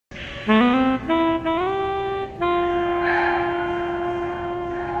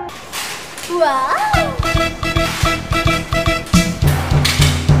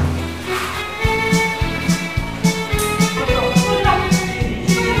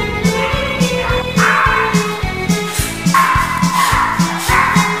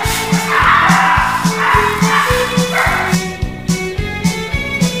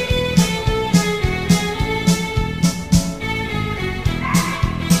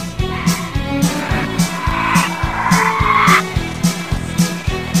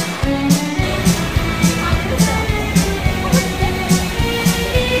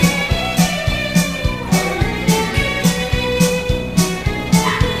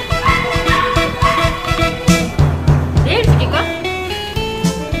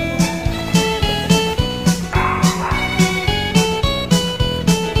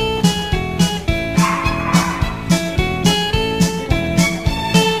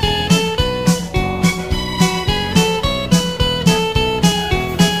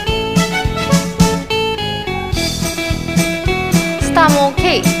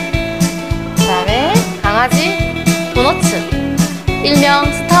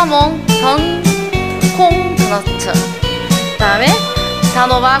일명 스타몽 콩 도너츠, 그 다음에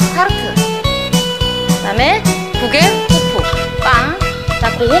단호박 타르트, 그 다음에 북의 푸푸 빵,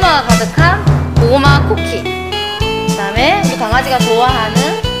 자 고구마가 가득한 고구마 쿠키, 그 다음에 우리 강아지가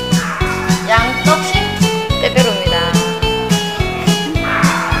좋아하는 양떡식 빼빼로입니다.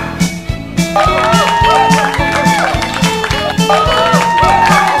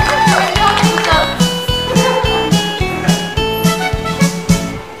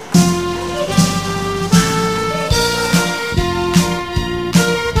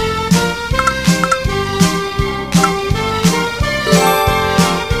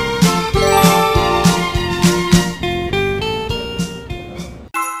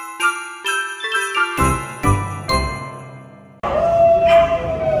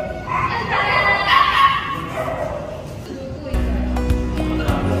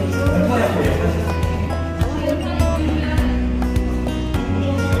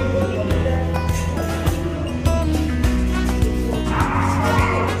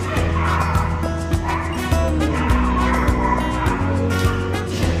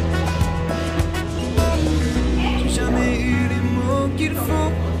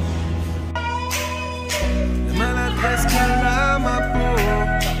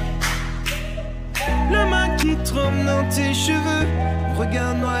 Dans tes cheveux,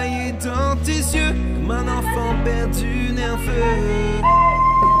 regard noyé dans tes yeux, comme un enfant perdu nerveux.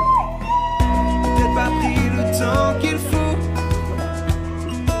 Peut-être pas pris le temps qu'il faut.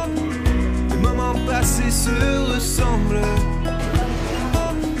 Les moments passés se ressemblent.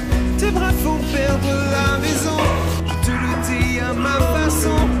 Tes bras font perdre la raison. Je te le dis à ma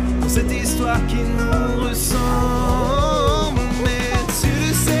façon, dans cette histoire qui nous ressemble. Mais tu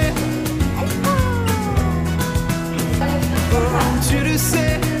le sais. Tu le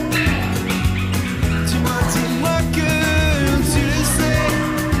sais, dis-moi que tu le sais.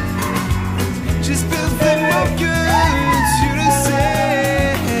 J'espère vraiment que tu le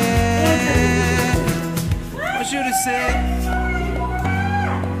sais. Moi je le sais.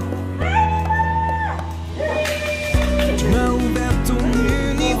 Tu m'as ouvert ton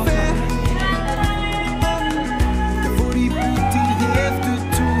univers. Ta folie pour tes rêves de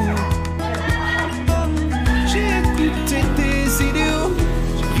tout. J'ai écouté tes idéaux,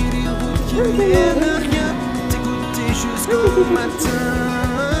 j'ai pris des routes qui mènent à rien, t'écouter jusqu'au matin.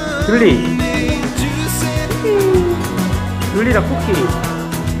 둘리, Mais tu le sais, 둘리랑 쿠키.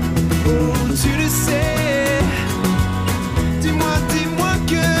 oh tu le sais. Dis-moi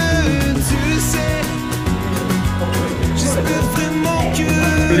que tu le sais. J'espère vraiment que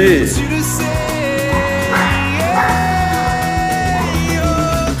둘리. tu le sais.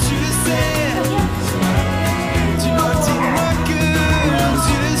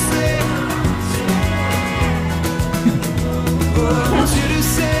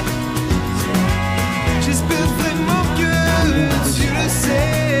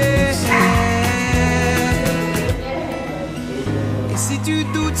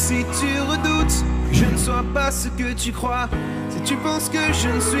 Si tu redoutes que je ne sois pas ce que tu crois, si tu penses que je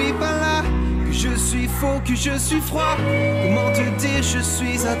ne suis pas là, que je suis faux, que je suis froid, comment te dire je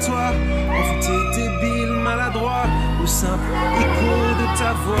suis à toi, envoûté, débile, maladroit, au simple écho de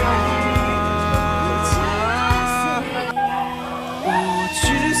ta voix. Oh,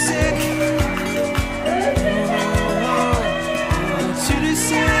 tu le sais. Oh, tu le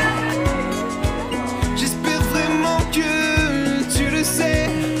sais. J'espère vraiment que tu le sais.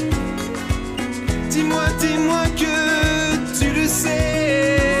 Dis-moi que tu le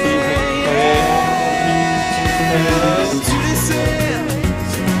sais. Tu le sais.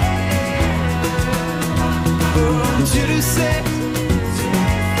 Oh, tu le sais.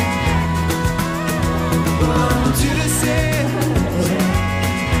 Oh, tu le sais.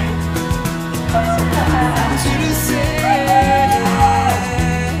 Tu le sais.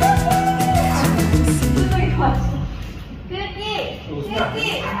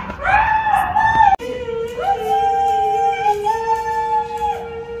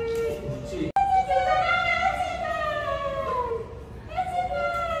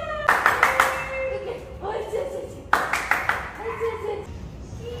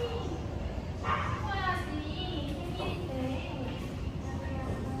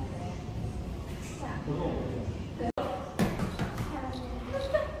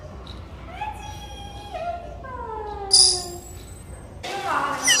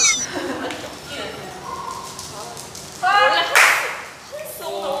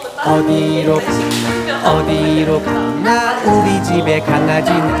 어디로 갔나 우리 집에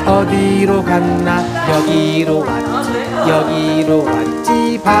강아지는 어디로 갔나 여기로 왔지 여기로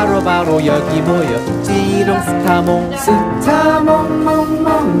왔지 바로 여기 모였지롱 스타몽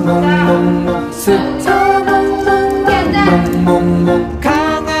스타몽몽몽몽몽몽 스타몽몽몽몽몽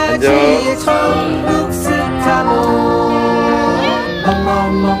강아지의 천국 스타몽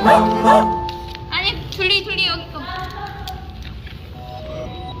멍멍멍멍멍. 아니 둘리 여기 거.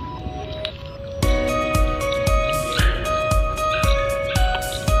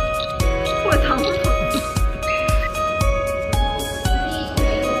 왜 다 묻어?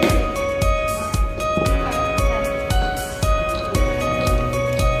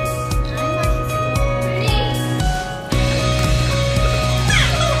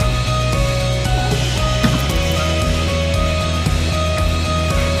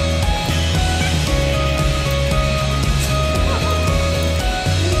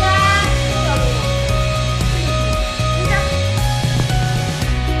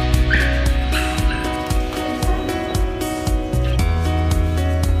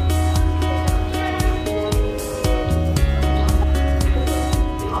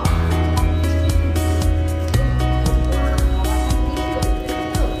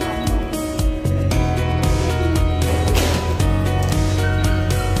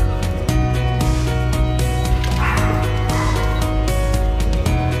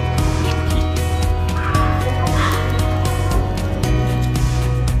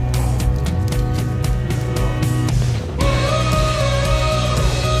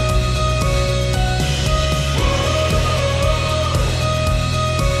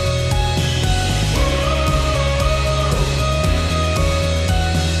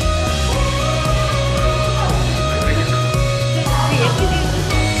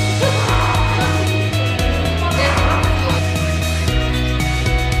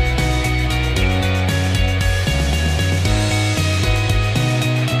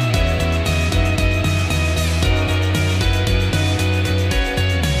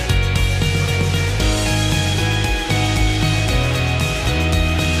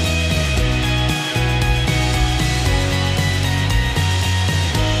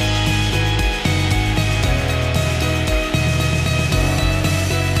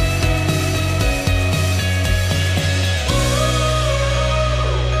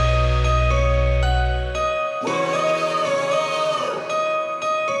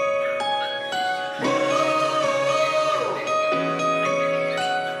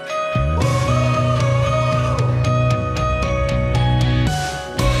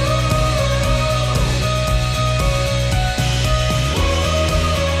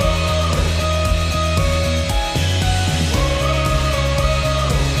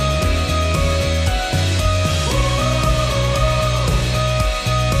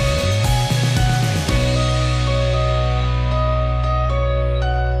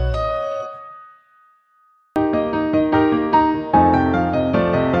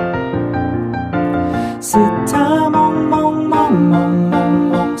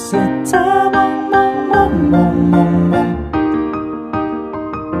 스타몽몽몽몽몽 스타몽몽몽몽몽